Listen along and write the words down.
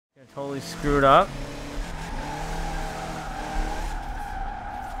Totally screwed up.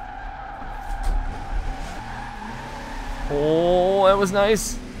 Oh, that was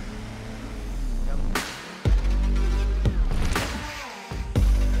nice.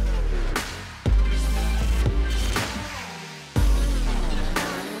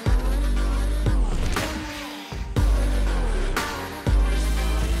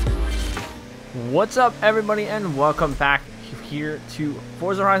 What's up, everybody, and welcome back here to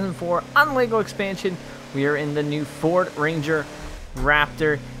Forza Horizon 4 on LEGO expansion. We are in the new Ford Ranger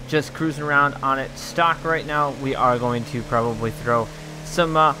Raptor, just cruising around on it stock right now. We are going to probably throw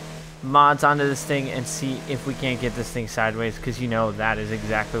some mods onto this thing and see if we can't get this thing sideways, because you know that is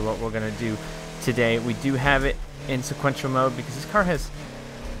exactly what we're going to do today. We do have it in sequential mode because this car has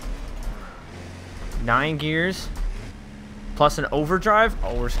 9 gears plus an overdrive.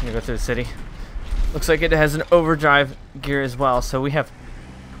 Oh, we're just going to go through the city. Looks like it has an overdrive gear as well, so we have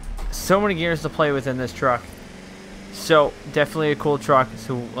so many gears to play with in this truck. So definitely a cool truck.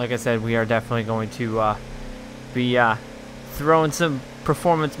 So like I said, we are definitely going to be throwing some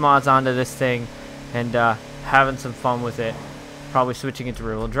performance mods onto this thing and having some fun with it. Probably switching it to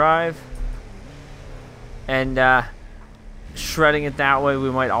rear-wheel drive and shredding it that way.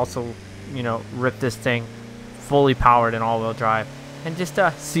 We might also, you know, rip this thing fully powered and all-wheel drive and just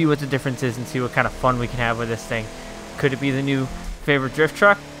see what the difference is and see what kind of fun we can have with this thing. Could it be the new favorite drift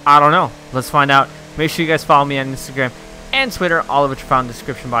truck? I don't know. Let's find out. Make sure you guys follow me on Instagram and Twitter, all of which are found in the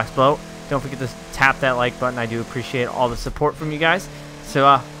description box below. Don't forget to tap that like button. I do appreciate all the support from you guys.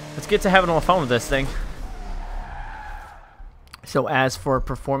 So let's get to having a little fun with this thing. So as for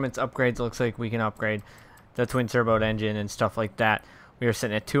performance upgrades, it looks like we can upgrade the twin turbo engine and stuff like that. We are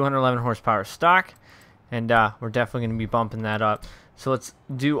sitting at 211 horsepower stock, and we're definitely going to be bumping that up. So let's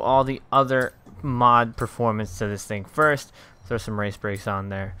do all the other mod performance to this thing first. Throw some race brakes on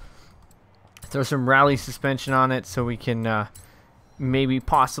there. Throw some rally suspension on it so we can maybe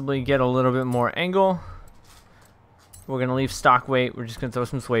possibly get a little bit more angle. We're going to leave stock weight. We're just going to throw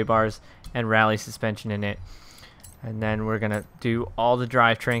some sway bars and rally suspension in it. And then we're going to do all the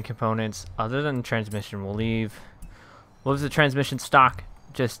drivetrain components other than the transmission. We'll leave the transmission stock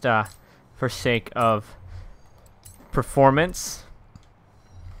just for sake of performance.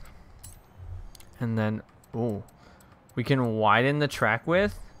 And then, ooh, we can widen the track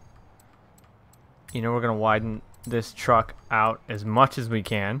width. You know, we're going to widen this truck out as much as we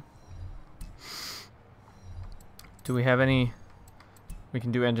can. Do we have any? We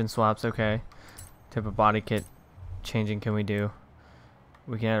can do engine swaps, okay. Type of body kit changing can we do?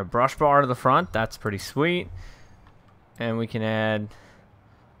 We can add a brush bar to the front. That's pretty sweet. And we can add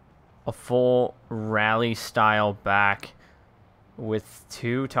a full rally style back with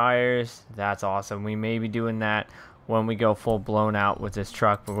 2 tires. That's awesome. We may be doing that when we go full blown out with this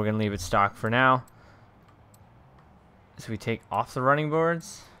truck, but we're going to leave it stock for now. So we take off the running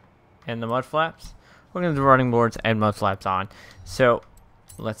boards and the mud flaps. We're going to do running boards and mud flaps on. So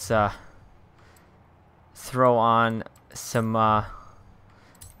let's throw on some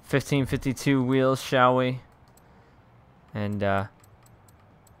 1552 wheels, shall we? And I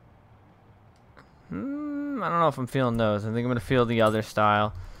don't know if I'm feeling those. I think I'm going to feel the other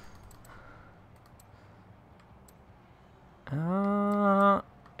style. Yeah,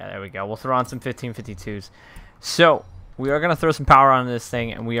 there we go. We'll throw on some 1552s. So we are going to throw some power on this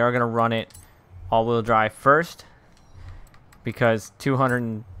thing, and we are going to run it all-wheel drive first, because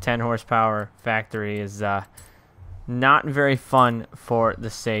 210 horsepower factory is not very fun for the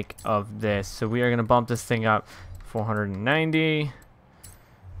sake of this. So we are going to bump this thing up 490,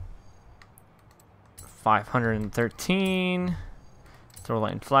 513. Throw a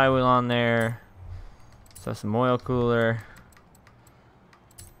light and flywheel on there. Throw some oil cooler.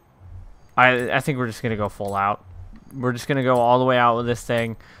 I think we're just going to go full out. We're just going to go all the way out with this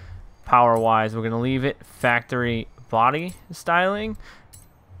thing power-wise. We're going to leave it factory body styling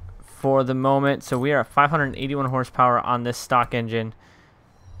for the moment. So we are at 581 horsepower on this stock engine.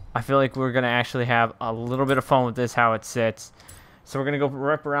 I feel like we're going to actually have a little bit of fun with this, how it sits. So we're going to go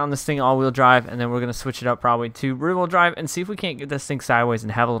rip around this thing all-wheel drive, and then we're going to switch it up probably to rear-wheel drive and see if we can't get this thing sideways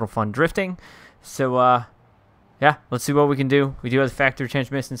and have a little fun drifting. So, yeah, let's see what we can do. We do have the factory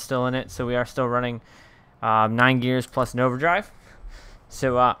transmission still in it, so we are still running 9 gears plus an overdrive.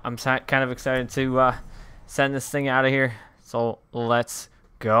 So I'm kind of excited to send this thing out of here. So let's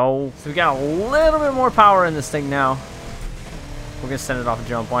go. So we got a little bit more power in this thing now. We're going to send it off a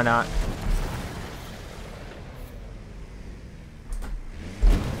jump. Why not?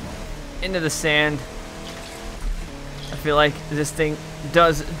 Into the sand. I feel like this thing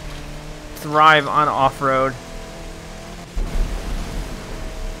does thrive on off-road.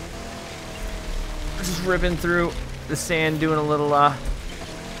 just ripping through the sand, doing a little,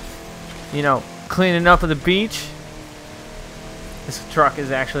 you know, cleaning up of the beach. This truck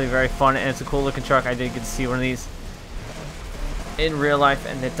is actually very fun, and it's a cool looking truck. I did get to see one of these in real life,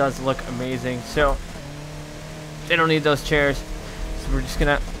 and it does look amazing. So they don't need those chairs, so we're just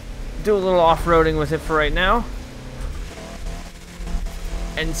gonna do a little off-roading with it for right now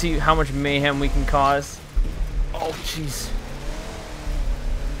and see how much mayhem we can cause. Oh jeez.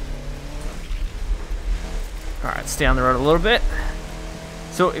 Alright, stay on the road a little bit.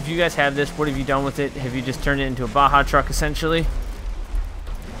 So if you guys have this, what have you done with it? Have you just turned it into a Baja truck essentially?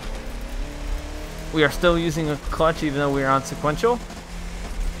 We are still using a clutch even though we are on sequential,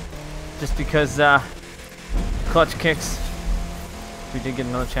 just because clutch kicks. We did get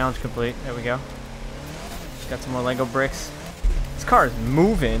another challenge complete. There we go. Got some more Lego bricks. This car is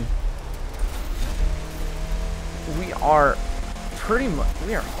moving. We are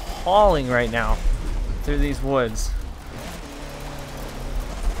hauling right now through these woods.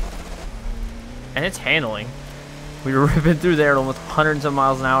 And it's handling. We were ripping through there at almost hundreds of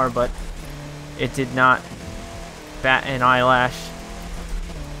miles an hour, but it did not bat an eyelash.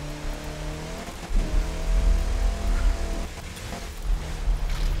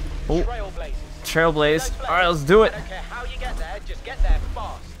 Oh, Trailblaze. Alright, let's do it. I don't care how you get there, just get there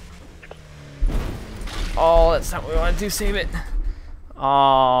fast. Oh, that's not what we want to do. Save it.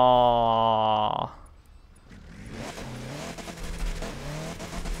 Oh.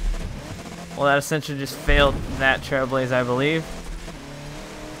 Well, that essentially just failed that Trailblaze, I believe.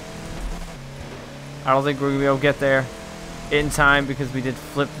 I don't think we're going to be able to get there in time because we did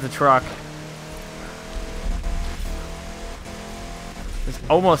flip the truck. It's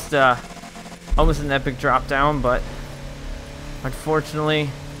almost an epic drop down, but unfortunately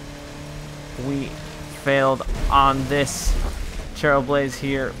we failed on this Trailblaze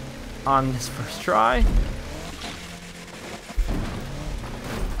here on this first try.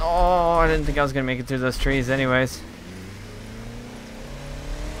 Oh, I didn't think I was gonna make it through those trees anyways.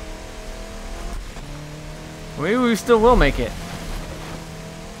 Maybe we still will make it.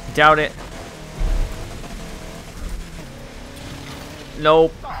 Doubt it.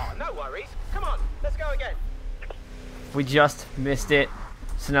 Nope. Oh, no worries. Come on, let's go again. We just missed it.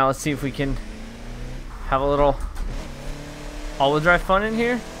 So now let's see if we can have a little all-wheel drive fun in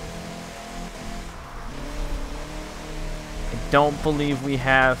here. I don't believe we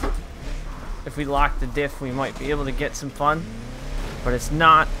have. If we lock the diff, we might be able to get some fun, but it's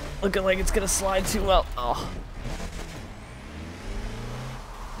not looking like it's gonna slide too well. Oh.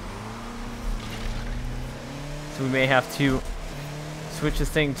 So we may have to switch this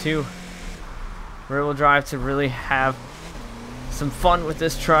thing to rear-wheel drive to really have some fun with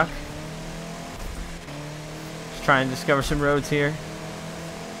this truck. Just trying to discover some roads here.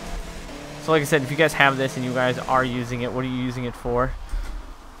 So like I said, if you guys have this and you guys are using it, what are you using it for?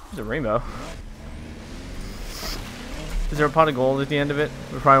 There's a rainbow. Is there a pot of gold at the end of it?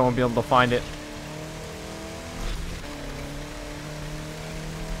 We probably won't be able to find it.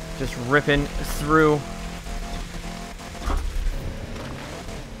 Just ripping through.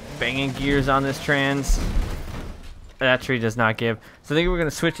 Banging gears on this trans. That tree does not give. So I think we're going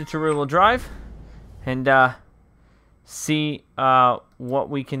to switch it to rear-wheel drive and see what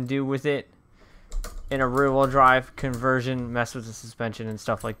we can do with it in a rear-wheel drive conversion, mess with the suspension and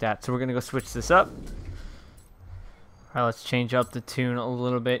stuff like that. So we're going to go switch this up. Alright, let's change up the tune a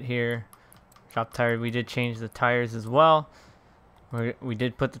little bit here. Drop tire. We did change the tires as well. We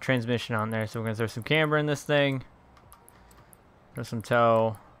did put the transmission on there, so we're going to throw some camber in this thing. Throw some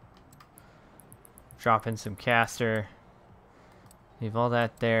tow. Drop in some caster. Leave all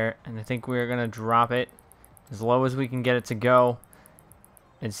that there. And I think we're going to drop it as low as we can get it to go.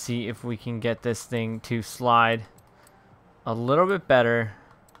 And see if we can get this thing to slide a little bit better.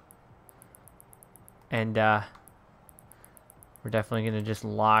 And we're definitely going to just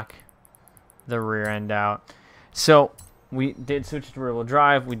lock the rear end out. So we did switch to rear-wheel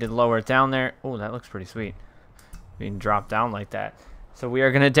drive. We did lower it down there. Oh, that looks pretty sweet. We can drop down like that. So we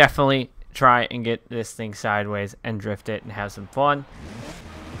are going to definitely try and get this thing sideways and drift it and have some fun.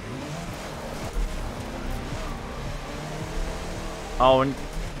 Oh, and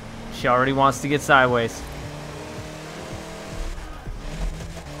she already wants to get sideways.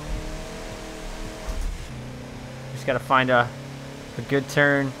 Just got to find a good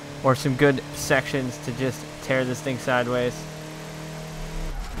turn or some good sections to just tear this thing sideways.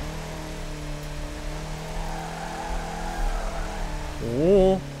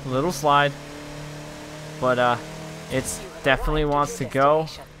 Ooh, little slide, but it's definitely wants to go.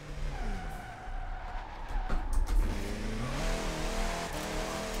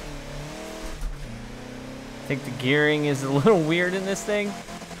 think the gearing is a little weird in this thing,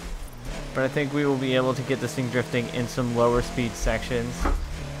 but I think we will be able to get this thing drifting in some lower speed sections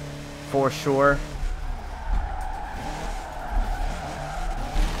for sure.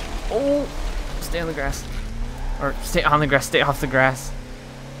 Oh, stay on the grass. Or stay on the grass, stay off the grass.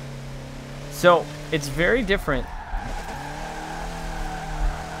 So, it's very different,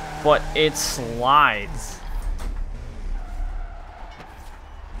 but it slides.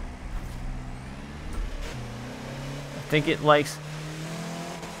 I think it likes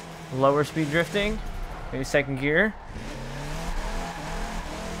lower speed drifting, maybe second gear.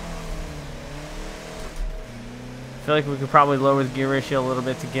 I feel like we could probably lower the gear ratio a little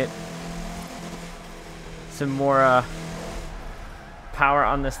bit to get some more power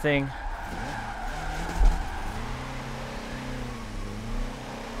on this thing.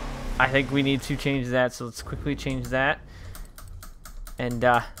 I think we need to change that, so let's quickly change that. And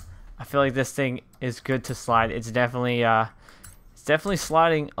I feel like this thing is good to slide. It's definitely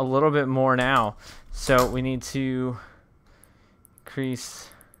sliding a little bit more now. So we need to increase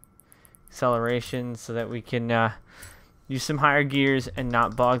acceleration so that we can use some higher gears and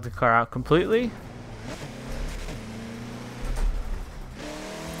not bog the car out completely.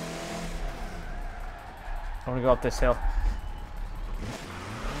 I want to go up this hill.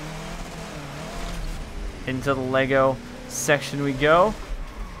 Into the Lego section we go.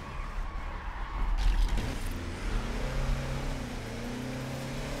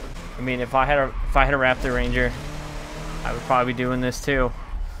 I mean, if I had a Raptor Ranger, I would probably be doing this too.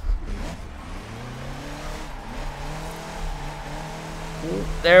 Ooh,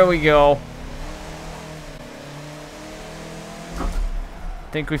 there we go.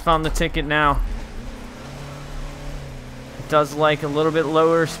 I think we found the ticket now. It does like a little bit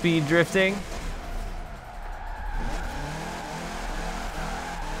lower speed drifting.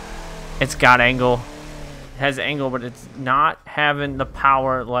 It's got angle. It has angle, but it's not having the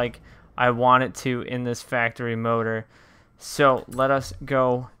power like I want it to in this factory motor. So let us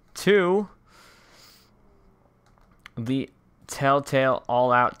go to the Telltale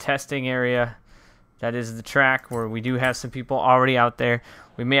all-out testing area. That is the track where we do have some people already out there.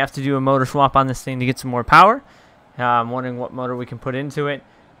 We may have to do a motor swap on this thing to get some more power. I'm wondering what motor we can put into it,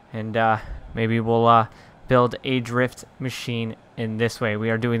 and maybe we'll build a drift machine in this way. We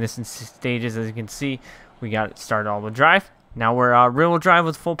are doing this in stages, as you can see. We got it started all-wheel drive. Now we're rear-wheel drive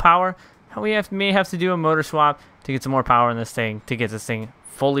with full power. Now we may have to do a motor swap to get some more power in this thing, to get this thing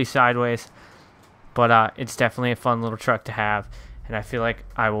fully sideways. But it's definitely a fun little truck to have, and I feel like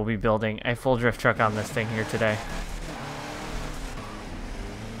I will be building a full drift truck on this thing here today.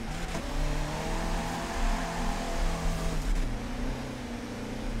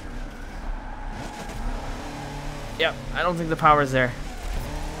 Yep, I don't think the power is there.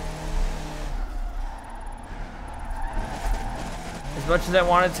 As much as I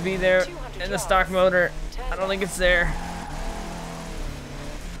want it to be there in the stock motor, I don't think it's there.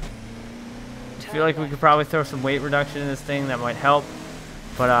 I feel like we could probably throw some weight reduction in this thing. That might help.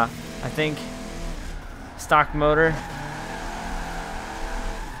 But I think stock motor,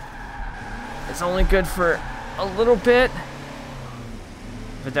 it's only good for a little bit.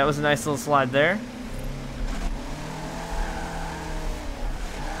 But that was a nice little slide there.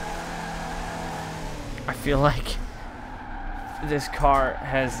 I feel like this car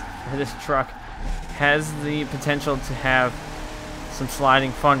has, or this truck has the potential to have some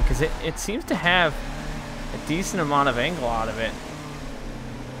sliding fun, because it seems to have a decent amount of angle out of it.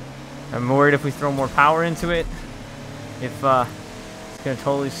 I'm worried if we throw more power into it, if it's going to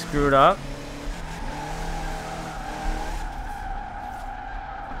totally screw it up.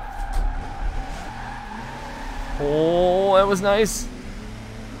 Oh, that was nice.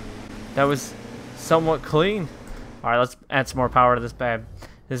 That was somewhat clean. All right, let's add some more power to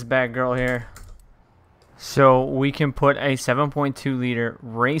this bad girl here. So we can put a 7.2 liter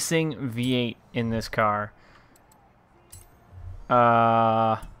racing V8 in this car.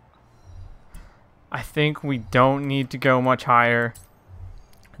 I think we don't need to go much higher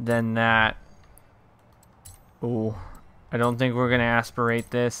than that. Ooh, I don't think we're gonna aspirate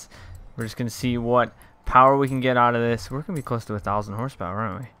this. We're just gonna see what power we can get out of this. We're gonna be close to 1,000 horsepower,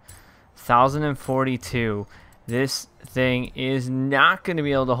 aren't we? 1,042. This thing is not going to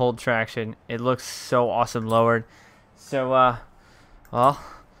be able to hold traction. It looks so awesome lowered. So, well,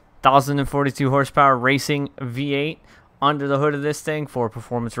 1,042 horsepower racing V8 under the hood of this thing for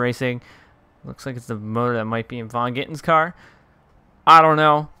performance racing. Looks like it's the motor that might be in Von Gitten's car. I don't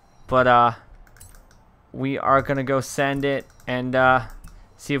know, but we are going to go send it and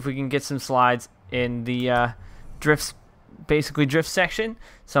see if we can get some slides in the basically drift section.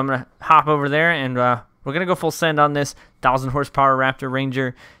 So I'm going to hop over there and We're going to go full send on this 1,000 horsepower Raptor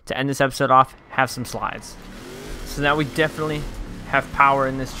Ranger to end this episode off, have some slides. So now we definitely have power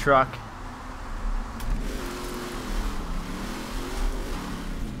in this truck.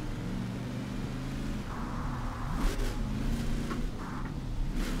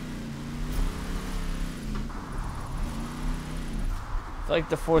 I feel like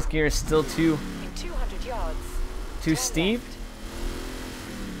the fourth gear is still too In 200 yards. too steep. Left.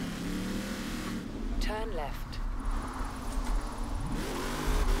 Turn left.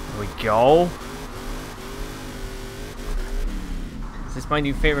 There we go. Is this my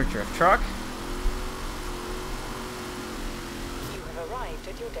new favorite drift truck? You have arrived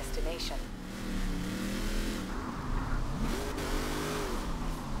at your destination.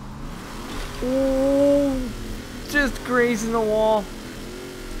 Ooh, just grazing the wall.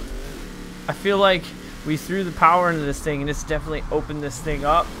 I feel like we threw the power into this thing and it's definitely opened this thing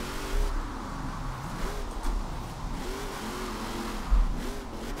up.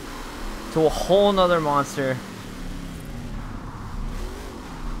 To a whole nother monster.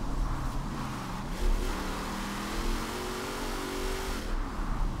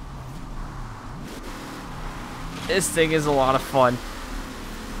 This thing is a lot of fun.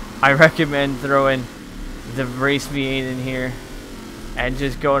 I recommend throwing the Race V8 in here and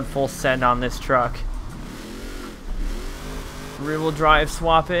just going full send on this truck. Rear-wheel drive,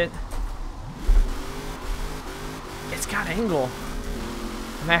 swap it. It's got angle.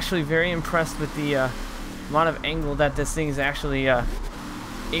 I'm actually very impressed with the amount of angle that this thing is actually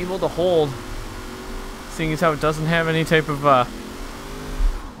able to hold, seeing as how it doesn't have any type of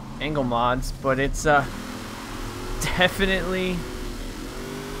angle mods, but it's definitely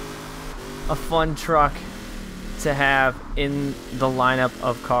a fun truck to have in the lineup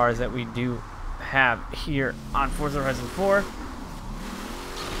of cars that we do have here on Forza Horizon 4.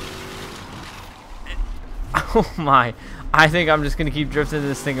 Oh my, I think I'm just gonna keep drifting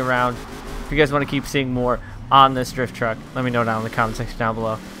this thing around. If you guys want to keep seeing more on this drift truck, let me know down in the comment section down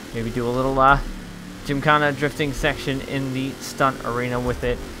below. Maybe do a little Gymkhana drifting section in the stunt arena with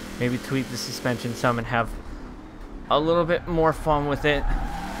it. Maybe tweak the suspension some and have a little bit more fun with it.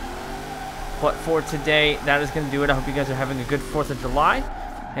 But for today, that is going to do it. I hope you guys are having a good 4th of July.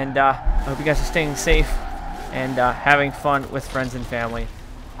 And I hope you guys are staying safe and having fun with friends and family.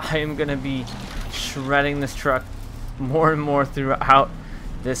 I am going to be shredding this truck more and more throughout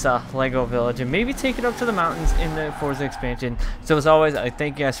this Lego village. And maybe take it up to the mountains in the Forza expansion. So as always, I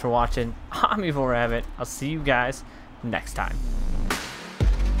thank you guys for watching. I'm EvlRabbit. I'll see you guys next time.